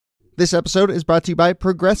This episode is brought to you by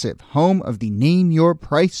Progressive, home of the Name Your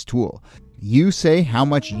Price tool. You say how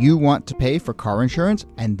much you want to pay for car insurance,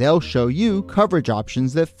 and they'll show you coverage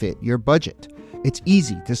options that fit your budget. It's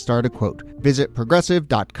easy to start a quote. Visit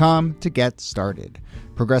Progressive.com to get started.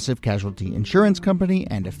 Progressive Casualty Insurance Company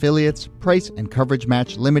and Affiliates. Price and coverage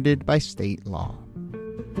match limited by state law.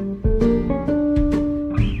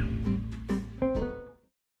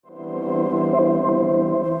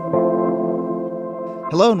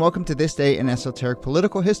 Hello and welcome to This Day in Esoteric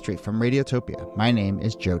Political History from Radiotopia. My name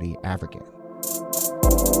is Jody Avirgan.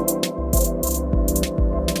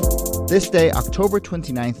 This day, October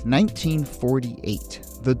 29th, 1948,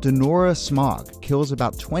 the Donora smog kills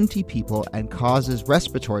about 20 people and causes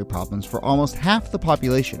respiratory problems for almost half the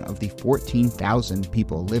population of the 14,000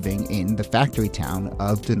 people living in the factory town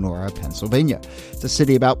of Donora, Pennsylvania. It's a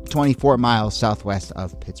city about 24 miles southwest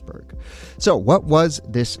of Pittsburgh. So what was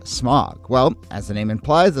this smog? Well, as the name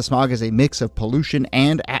implies, the smog is a mix of pollution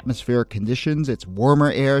and atmospheric conditions. It's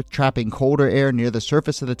warmer air trapping colder air near the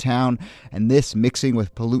surface of the town, and this mixing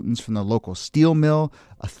with pollutants from the local steel mill.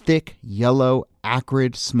 A thick, yellow,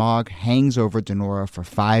 acrid smog hangs over Donora for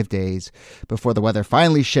 5 days before the weather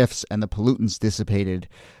finally shifts and the pollutants dissipated.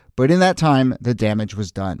 But in that time, the damage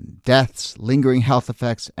was done. Deaths, lingering health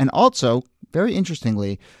effects, and also, very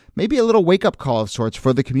interestingly, maybe a little wake-up call of sorts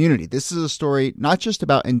for the community. This is a story not just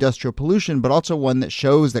about industrial pollution, but also one that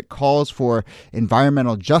shows that calls for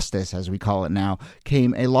environmental justice, as we call it now,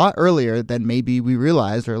 came a lot earlier than maybe we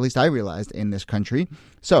realized, or at least I realized, in this country.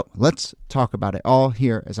 So let's talk about it all.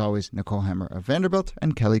 Here, as always, Nicole Hammer of Vanderbilt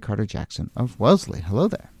and Kellie Carter-Jackson of Wellesley. Hello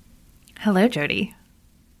there. Hello, Jody.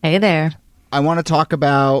 Hey there. I want to talk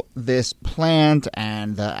about this plant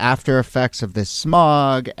and the after effects of this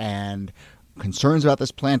smog and concerns about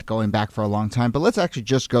this plant going back for a long time. But let's actually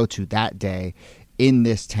just go to that day in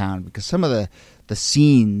this town, because some of the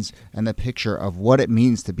scenes and the picture of what it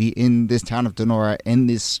means to be in this town of Donora in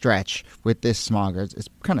this stretch with this smog is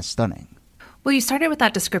kind of stunning. Well, you started with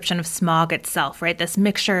that description of smog itself, right? This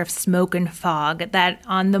mixture of smoke and fog that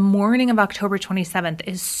on the morning of October 27th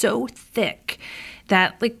is so thick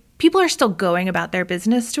that, people are still going about their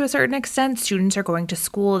business to a certain extent. Students are going to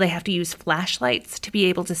school. They have to use flashlights to be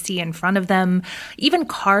able to see in front of them. Even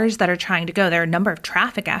cars that are trying to go, there are a number of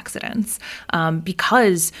traffic accidents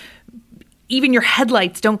because even your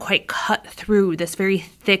headlights don't quite cut through this very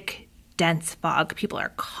thick, dense fog. People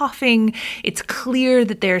are coughing. It's clear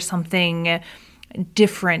that there's something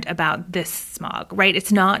different about this smog, right?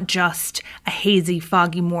 It's not just a hazy,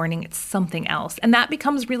 foggy morning. It's something else. And that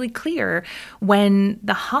becomes really clear when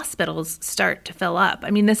the hospitals start to fill up.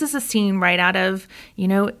 I mean, this is a scene right out of,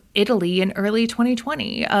 Italy in early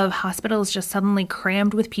 2020 of hospitals just suddenly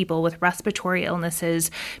crammed with people with respiratory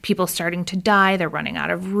illnesses, people starting to die. They're running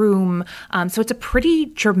out of room. So it's a pretty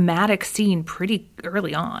dramatic scene pretty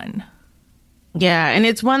early on. Yeah, and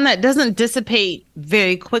it's one that doesn't dissipate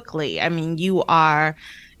very quickly. I mean, you are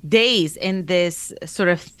days in this sort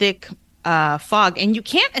of thick fog, and you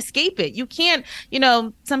can't escape it. You can't,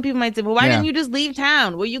 some people might say, well, why didn't you just leave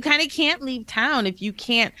town? Well, you kind of can't leave town if you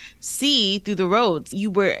can't see through the roads.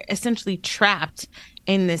 You were essentially trapped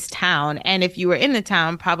in this town. And if you were in the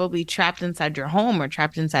town, probably trapped inside your home or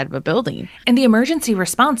trapped inside of a building. And the emergency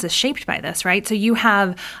response is shaped by this, right? So you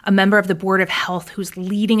have a member of the Board of Health who's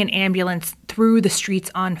leading an ambulance through the streets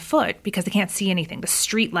on foot because they can't see anything. The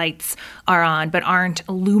street lights are on, but aren't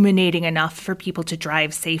illuminating enough for people to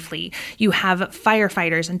drive safely. You have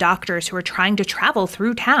firefighters and doctors who are trying to travel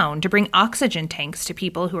through town to bring oxygen tanks to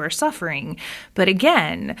people who are suffering. But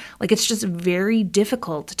again, it's just very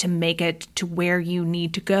difficult to make it to where you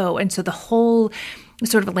need to go. And so the whole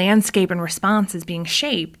sort of landscape and response is being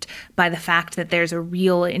shaped by the fact that there's a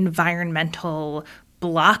real environmental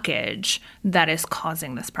blockage that is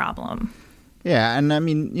causing this problem. Yeah, and I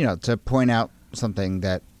mean, to point out something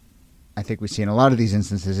that I think we see in a lot of these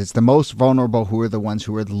instances, it's the most vulnerable who are the ones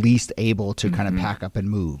who are least able to kind of pack up and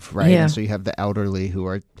move, right? Yeah. And so you have the elderly who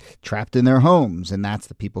are trapped in their homes, and that's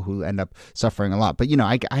the people who end up suffering a lot. But,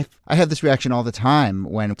 I have this reaction all the time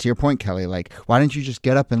when, to your point, Kellie, why didn't you just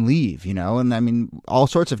get up and leave, And I mean, all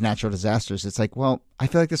sorts of natural disasters. It's well, I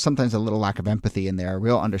feel like there's sometimes a little lack of empathy in there, a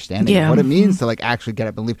real understanding of what it means to actually get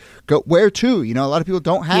up and leave. Go where to? A lot of people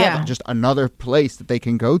don't have just another place that they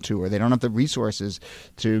can go to, or they don't have the resources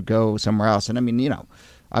to go somewhere else. And I mean,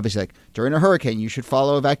 obviously, during a hurricane, you should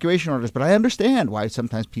follow evacuation orders. But I understand why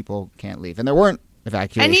sometimes people can't leave. And there weren't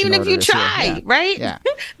evacuation and even if you orders try, right? Yeah.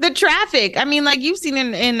 The traffic. I mean, you've seen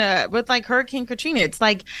in with Hurricane Katrina, it's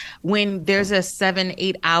when there's a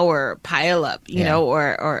 7-8 hour pileup,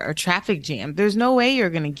 or traffic jam. There's no way you're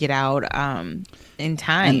going to get out in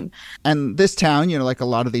time. And this town, like a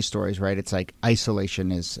lot of these stories, right? It's like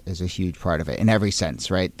isolation is a huge part of it in every sense,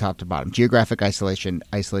 right? Top to bottom. Geographic isolation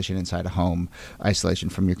inside a home, isolation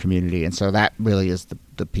from your community. And so that really is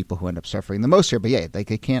the people who end up suffering the most here. But yeah, like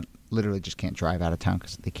they can't drive out of town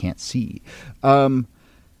because they can't see.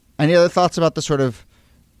 Any other thoughts about the sort of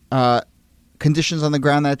conditions on the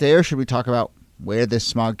ground that day, or should we talk about where this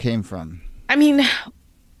smog came from? I mean,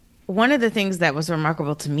 one of the things that was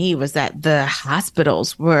remarkable to me was that the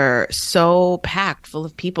hospitals were so packed full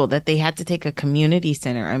of people that they had to take a community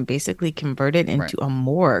center and basically convert it into a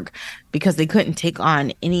morgue because they couldn't take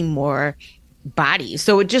on any more bodies.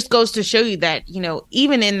 So it just goes to show you that,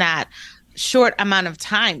 even in that short amount of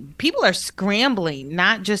time, people are scrambling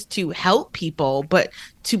not just to help people, but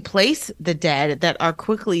to place the dead that are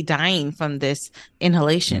quickly dying from this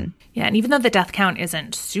inhalation. Yeah, and even though the death count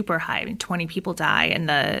isn't super high, I mean, 20 people die in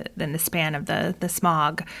the span of the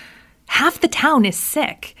smog, half the town is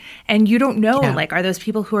sick. And you don't know, are those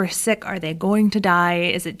people who are sick, are they going to die?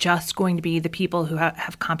 Is it just going to be the people who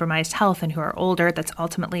have compromised health and who are older? That's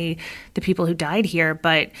ultimately the people who died here.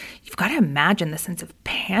 But you've got to imagine the sense of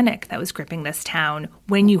panic that was gripping this town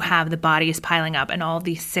when you have the bodies piling up and all of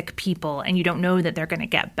these sick people, and you don't know that they're going to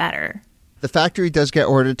get better. The factory does get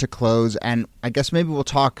ordered to close, and I guess maybe we'll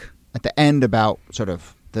talk at the end about sort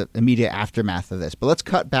of the immediate aftermath of this. But let's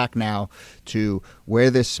cut back now to where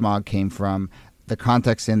this smog came from, the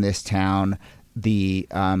context in this town, the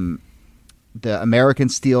American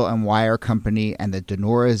Steel and Wire Company and the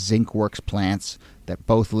Donora Zinc Works plants that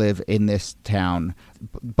both live in this town,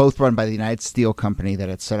 both run by the United Steel Company that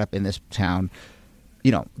had set up in this town.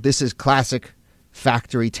 This is classic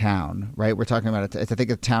factory town, right? We're talking about I think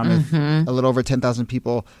a town of a little over 10,000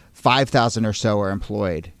 people, 5,000 or so are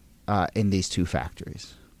employed in these two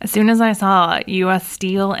factories. As soon as I saw U.S.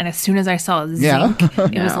 Steel and as soon as I saw zinc,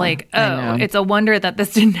 it was like, it's a wonder that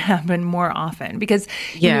this didn't happen more often. Because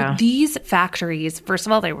these factories, first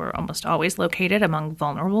of all, they were almost always located among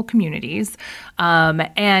vulnerable communities.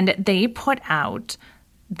 And they put out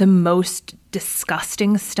the most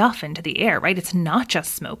disgusting stuff into the air, right? It's not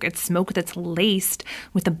just smoke. It's smoke that's laced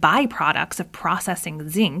with the byproducts of processing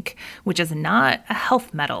zinc, which is not a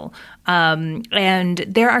health metal. And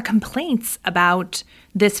there are complaints about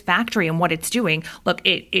this factory and what it's doing. Look,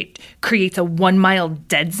 it creates a 1 mile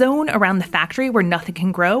dead zone around the factory where nothing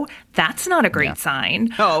can grow. That's not a great sign.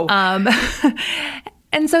 And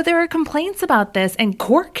so there are complaints about this and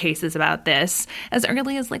court cases about this as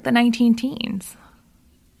early as like the 19-teens.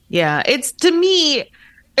 Yeah, to me,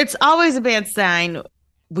 it's always a bad sign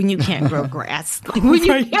when you can't grow grass, when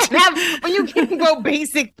you can't grow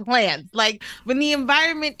basic plants, like when the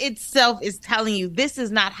environment itself is telling you this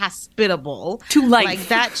is not hospitable to life. Like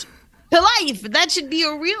that, to life, that should be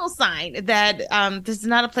a real sign that this is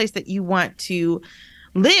not a place that you want to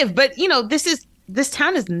live. But this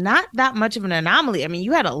town is not that much of an anomaly. I mean,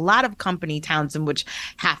 you had a lot of company towns in which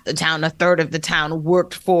half the town, a third of the town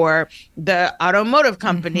worked for the automotive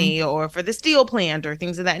company or for the steel plant or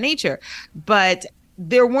things of that nature. But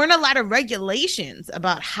there weren't a lot of regulations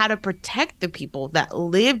about how to protect the people that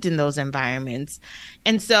lived in those environments.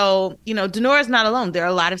 And so, Donora is not alone. There are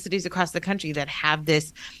a lot of cities across the country that have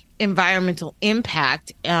this environmental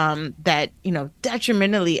impact that,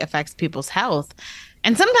 detrimentally affects people's health.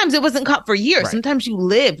 And sometimes it wasn't caught for years. Right. Sometimes you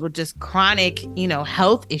lived with just chronic,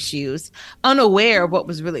 health issues, unaware of what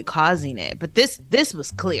was really causing it. But this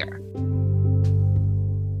was clear.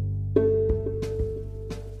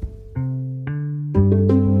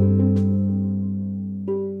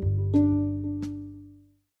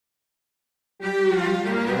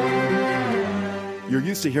 You're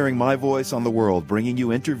used to hearing my voice on the world, bringing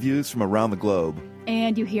you interviews from around the globe.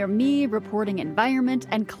 And you hear me reporting environment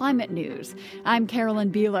and climate news. I'm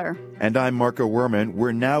Carolyn Beeler. And I'm Marco Werman.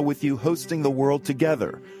 We're now with you hosting The World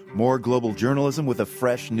Together. More global journalism with a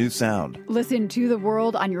fresh new sound. Listen to The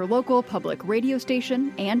World on your local public radio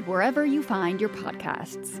station and wherever you find your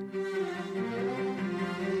podcasts.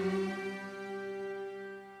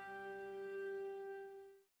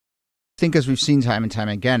 I think as we've seen time and time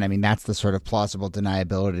again, I mean, that's the sort of plausible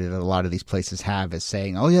deniability that a lot of these places have, is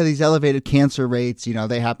saying, oh, yeah, these elevated cancer rates,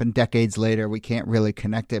 they happen decades later. We can't really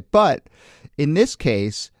connect it. But in this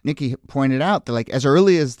case, Niki pointed out that as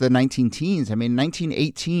early as the 19-teens, I mean,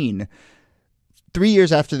 1918, 3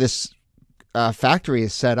 years after this factory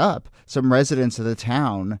is set up, some residents of the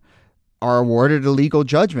town are awarded a legal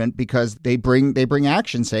judgment because they bring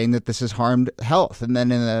action saying that this has harmed health. And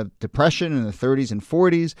then in the Depression in the 30s and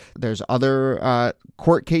 40s, there's other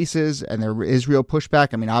court cases and there is real pushback.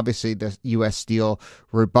 I mean, obviously the U.S. Steel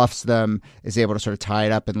rebuffs them, is able to sort of tie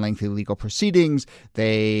it up in lengthy legal proceedings.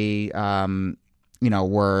 They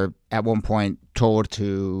were at one point told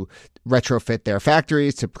to retrofit their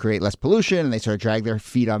factories to create less pollution, and they sort of drag their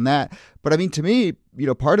feet on that. But I mean, to me,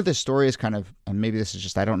 part of this story is kind of, and maybe this is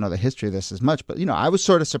just, I don't know the history of this as much, but, I was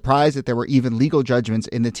sort of surprised that there were even legal judgments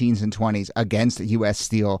in the teens and 20s against U.S.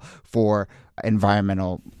 Steel for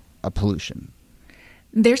environmental pollution.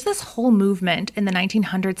 There's this whole movement in the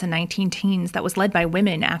 1900s and 1910s that was led by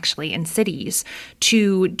women, actually, in cities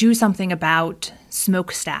to do something about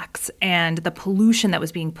smokestacks and the pollution that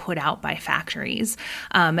was being put out by factories.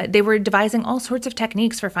 They were devising all sorts of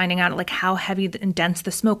techniques for finding out like how heavy and dense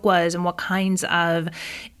the smoke was and what kinds of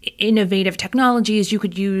innovative technologies you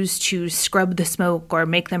could use to scrub the smoke or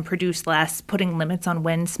make them produce less, putting limits on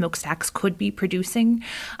when smokestacks could be producing.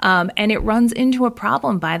 And it runs into a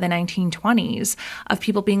problem by the 1920s of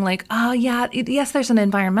people being like, oh, yeah, yes, there's an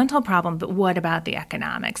environmental problem, but what about the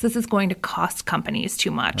economics? This is going to cost companies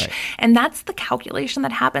too much. Right. And that's the calculation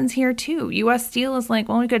that happens here, too. U.S. Steel is like,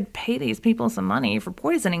 well, we could pay these people some money for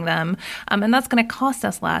poisoning them, and that's going to cost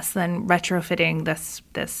us less than retrofitting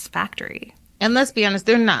this factory. And let's be honest,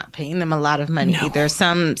 they're not paying them a lot of money either.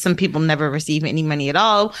 Some people never receive any money at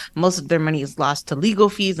all. Most of their money is lost to legal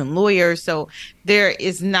fees and lawyers. So there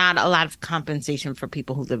is not a lot of compensation for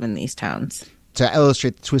people who live in these towns. To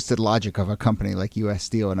illustrate the twisted logic of a company like U.S.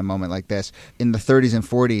 Steel in a moment like this, in the 30s and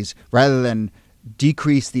 40s, rather than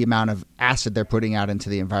decrease the amount of acid they're putting out into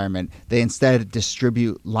the environment, they instead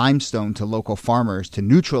distribute limestone to local farmers to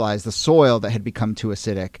neutralize the soil that had become too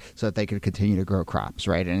acidic so that they could continue to grow crops,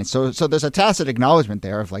 right? And so there's a tacit acknowledgement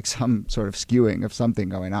there of like some sort of skewing of something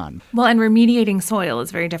going on. Well, and remediating soil is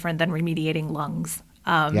very different than remediating lungs.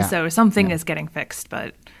 So something is getting fixed,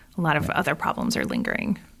 but a lot of other problems are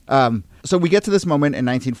lingering. So we get to this moment in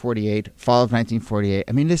 1948, fall of 1948.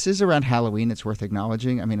 I mean, this is around Halloween. It's worth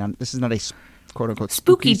acknowledging. I mean, this is not a quote-unquote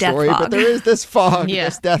spooky story, death fog. but there is this fog,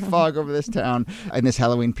 this death fog over this town in this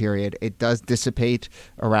Halloween period. It does dissipate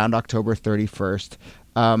around October 31st.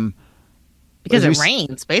 Because it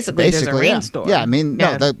rains. Basically, there's a rainstorm. Yeah, I mean,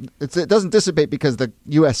 no, it doesn't dissipate because the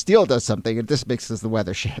U.S. Steel does something. It dissipates because the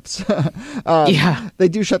weather shifts. They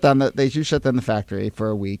do shut down the factory for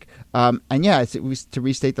a week. To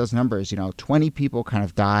restate those numbers, 20 people kind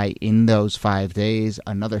of die in those 5 days.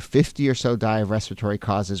 Another 50 or so die of respiratory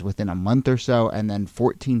causes within a month or so, and then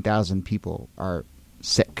 14,000 people are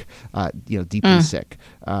sick, deeply sick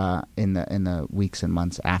in the weeks and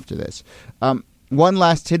months after this. One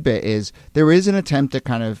last tidbit is there is an attempt at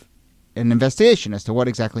kind of an investigation as to what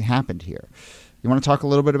exactly happened here. You want to talk a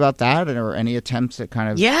little bit about that, or any attempts at kind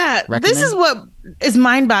of this is what is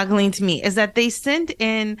mind-boggling to me, is that they send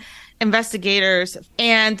in investigators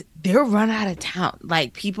and they're run out of town.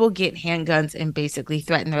 Like, people get handguns and basically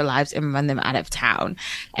threaten their lives and run them out of town.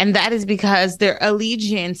 And that is because their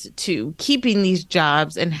allegiance to keeping these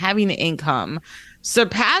jobs and having an income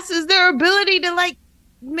surpasses their ability to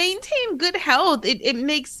maintain good health. It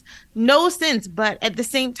makes no sense. But at the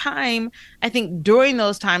same time, I think during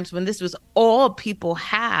those times when this was all people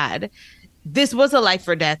had, this was a life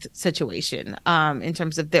or death situation in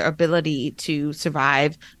terms of their ability to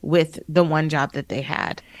survive with the one job that they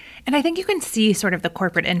had. And I think you can see sort of the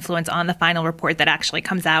corporate influence on the final report that actually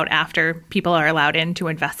comes out after people are allowed in to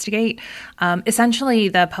investigate. Essentially,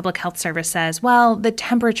 the Public Health Service says, well, the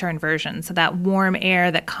temperature inversion, so that warm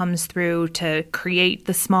air that comes through to create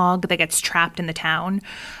the smog that gets trapped in the town,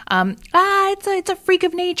 it's a freak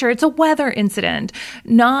of nature. It's a weather incident,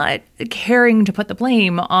 not caring to put the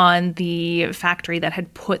blame on the factory that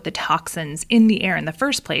had put the toxins in the air in the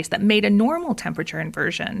first place that made a normal temperature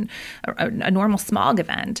inversion, a normal smog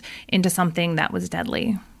event, into something that was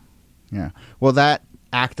deadly. Yeah. Well, that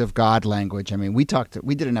act of God language, I mean, we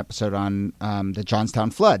did an episode on the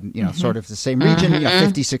Johnstown flood, sort of the same region,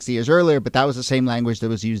 50, 60 years earlier, but that was the same language that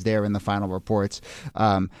was used there in the final reports.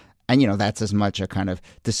 And, that's as much a kind of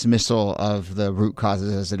dismissal of the root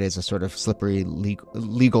causes as it is a sort of slippery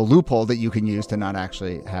legal loophole that you can use to not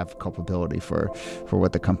actually have culpability for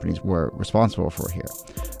what the companies were responsible for here.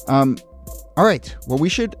 All right. Well, we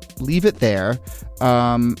should leave it there.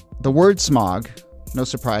 The word smog, no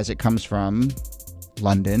surprise, it comes from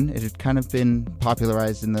London. It had kind of been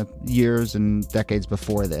popularized in the years and decades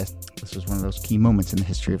before this. This was one of those key moments in the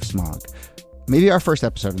history of smog. Maybe our first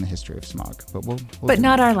episode in the history of smog, but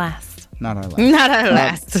not our last. Not our last. Not our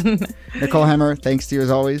last. Nicole Hammer, thanks to you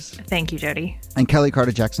as always. Thank you, Jody. And Kellie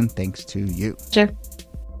Carter-Jackson, thanks to you. Sure.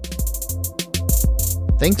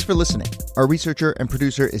 Thanks for listening. Our researcher and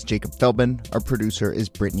producer is Jacob Feldman. Our producer is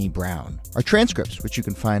Brittany Brown. Our transcripts, which you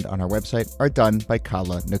can find on our website, are done by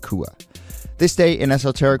Kala Nakua. This Day in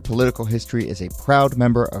Esoteric Political History is a proud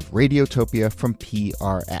member of Radiotopia from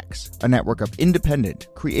PRX, a network of independent,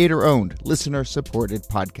 creator-owned, listener-supported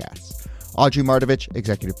podcasts. Audrey Mardovich,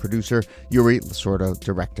 executive producer, Yuri Lasordo,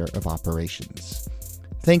 director of operations.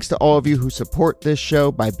 Thanks to all of you who support this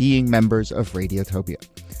show by being members of Radiotopia.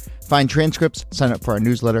 Find transcripts, sign up for our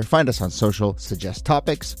newsletter, find us on social, suggest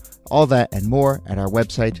topics, all that and more at our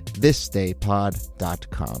website,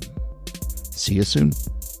 thisdaypod.com. See you soon.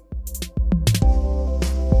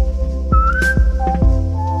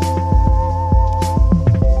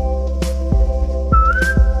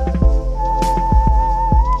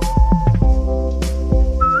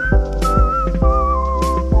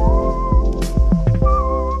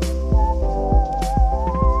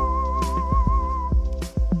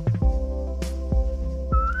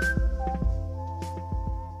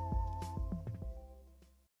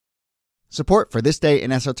 Support for This Day in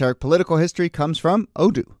Esoteric Political History comes from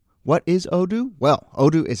Odoo. What is Odoo? Well,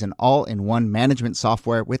 Odoo is an all-in-one management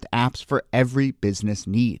software with apps for every business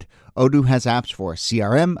need. Odoo has apps for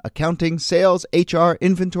CRM, accounting, sales, HR,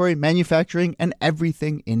 inventory, manufacturing, and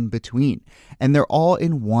everything in between. And they're all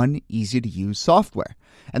in one easy-to-use software.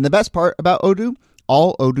 And the best part about Odoo?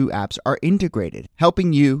 All Odoo apps are integrated,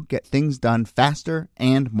 helping you get things done faster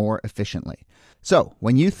and more efficiently. So,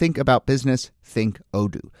 when you think about business, think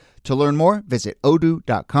Odoo. To learn more, visit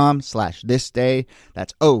odoo.com/thisday.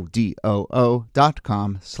 That's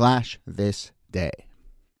odoo.com/thisday.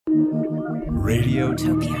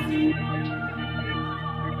 Radiotopia.